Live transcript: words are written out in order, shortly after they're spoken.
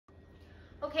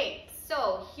Okay,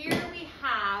 so here we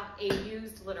have a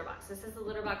used litter box. This is the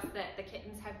litter box that the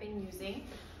kittens have been using.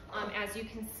 As you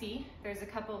can see, there's a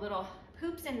couple little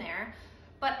poops in there,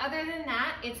 but other than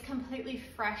that, it's completely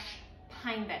fresh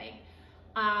pine bedding.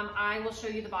 I will show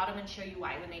you the bottom and show you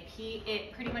why. When they pee,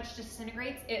 it pretty much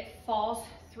disintegrates. It falls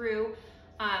through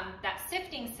that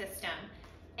sifting system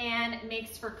and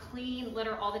makes for clean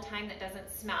litter all the time that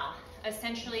doesn't smell.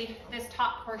 Essentially, this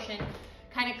top portion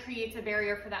kind of creates a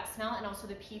barrier for that smell, and also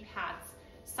the pee pads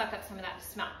suck up some of that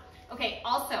smell. Okay,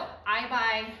 also, I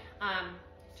buy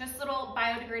just little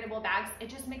biodegradable bags. It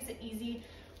just makes it easy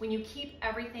when you keep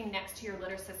everything next to your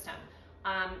litter system.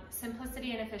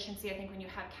 Simplicity and efficiency, I think when you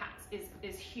have cats,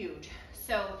 is huge.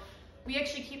 So we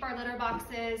actually keep our litter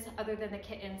boxes, other than the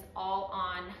kittens, all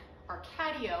on our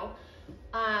catio.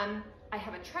 I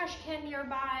have a trash can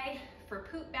nearby for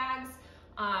poop bags,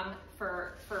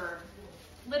 for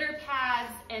litter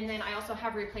pads, and then I also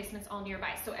have replacements all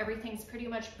nearby. So everything's pretty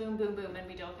much boom, boom, boom, and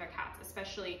we deal with our cats,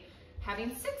 especially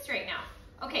having 6 right now.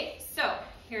 Okay, so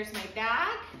here's my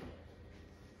bag.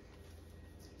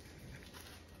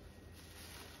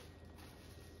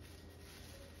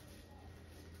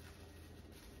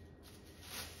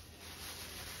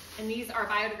 And these are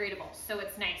biodegradable, so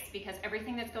it's nice because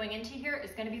everything that's going into here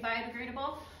is going to be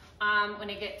biodegradable.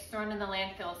 When it gets thrown in the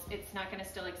landfills, it's not going to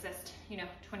still exist,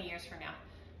 20 years from now.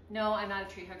 No, I'm not a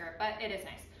tree hugger, but it is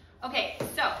nice. Okay,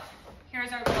 so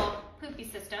here's our little poopy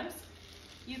systems.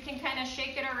 You can kind of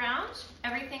shake it around.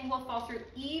 Everything will fall through,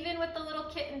 even with the little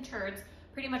kitten turds,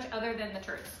 pretty much other than the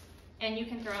turds. And you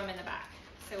can throw them in the back.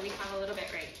 So we have a little bit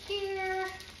right here,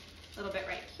 a little bit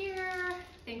right here.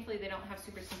 Thankfully, they don't have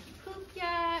super stinky poop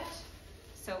yet,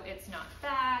 so it's not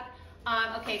bad.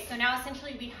 Okay, so now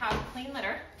essentially we have clean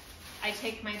litter. I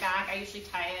take my bag, I usually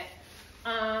tie it,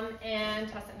 and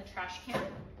toss it in the trash can.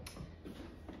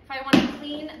 If I want to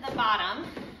clean the bottom,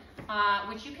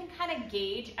 which you can kind of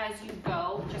gauge as you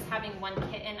go, just having one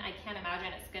kitten, I can't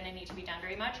imagine it's going to need to be done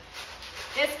very much.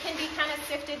 This can be kind of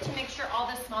sifted to make sure all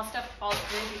the small stuff falls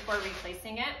through before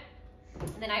replacing it.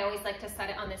 And then I always like to set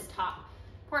it on this top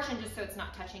portion just so it's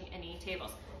not touching any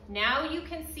tables. Now you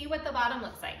can see what the bottom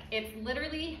looks like. It's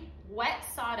literally wet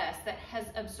sawdust that has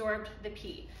absorbed the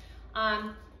pee.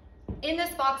 In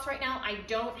this box right now, I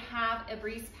don't have a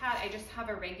Breeze pad, I just have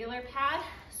a regular pad.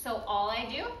 So all I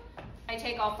do, I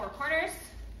take all 4 corners,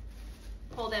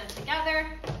 pull them together,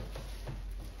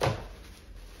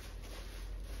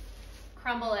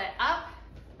 crumble it up,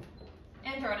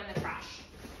 and throw it in the trash.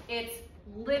 It's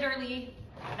literally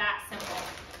that simple.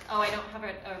 Oh, I don't have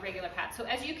a regular pad. So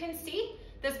as you can see,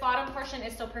 this bottom portion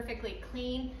is still perfectly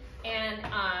clean, and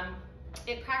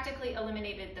it practically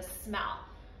eliminated the smell.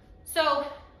 So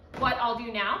what I'll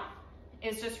do now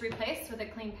is just replace with a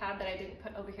clean pad that I didn't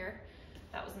put over here.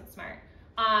 That wasn't smart.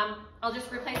 I'll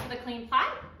just replace with a clean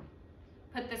pad,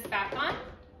 put this back on,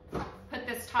 put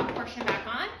this top portion back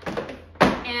on,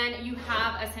 and you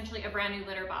have essentially a brand new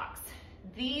litter box.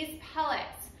 These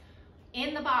pellets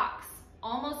in the box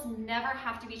almost never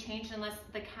have to be changed unless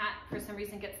the cat for some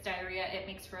reason gets diarrhea. It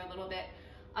makes for a little bit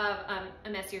of a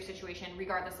messier situation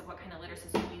regardless of what kind of litter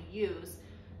system you use.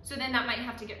 So then that might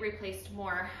have to get replaced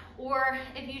more. Or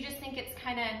if you just think it's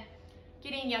kind of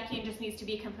getting yucky and just needs to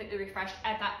be completely refreshed,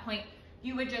 at that point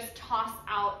you would just toss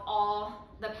out all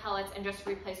the pellets and just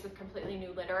replace with completely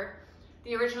new litter.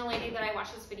 The original lady that I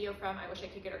watched this video from, I wish I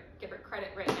could give her credit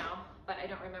right now, but I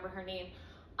don't remember her name.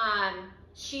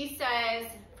 She says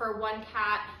for 1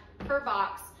 cat per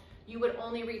box, you would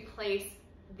only replace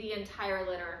the entire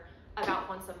litter about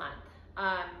once a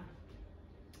month.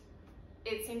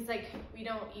 It seems like we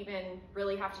don't even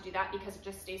really have to do that because it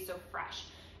just stays so fresh.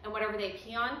 And whatever they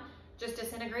pee on just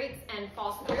disintegrates and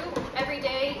falls through. Every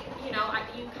day, you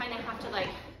kind of have to like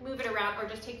move it around or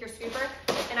just take your scooper,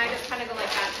 and I just kind of go like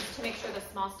that just to make sure the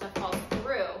small stuff falls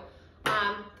through.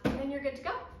 And then you're good to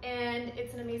go. And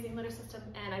it's an amazing litter system,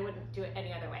 and I wouldn't do it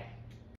any other way.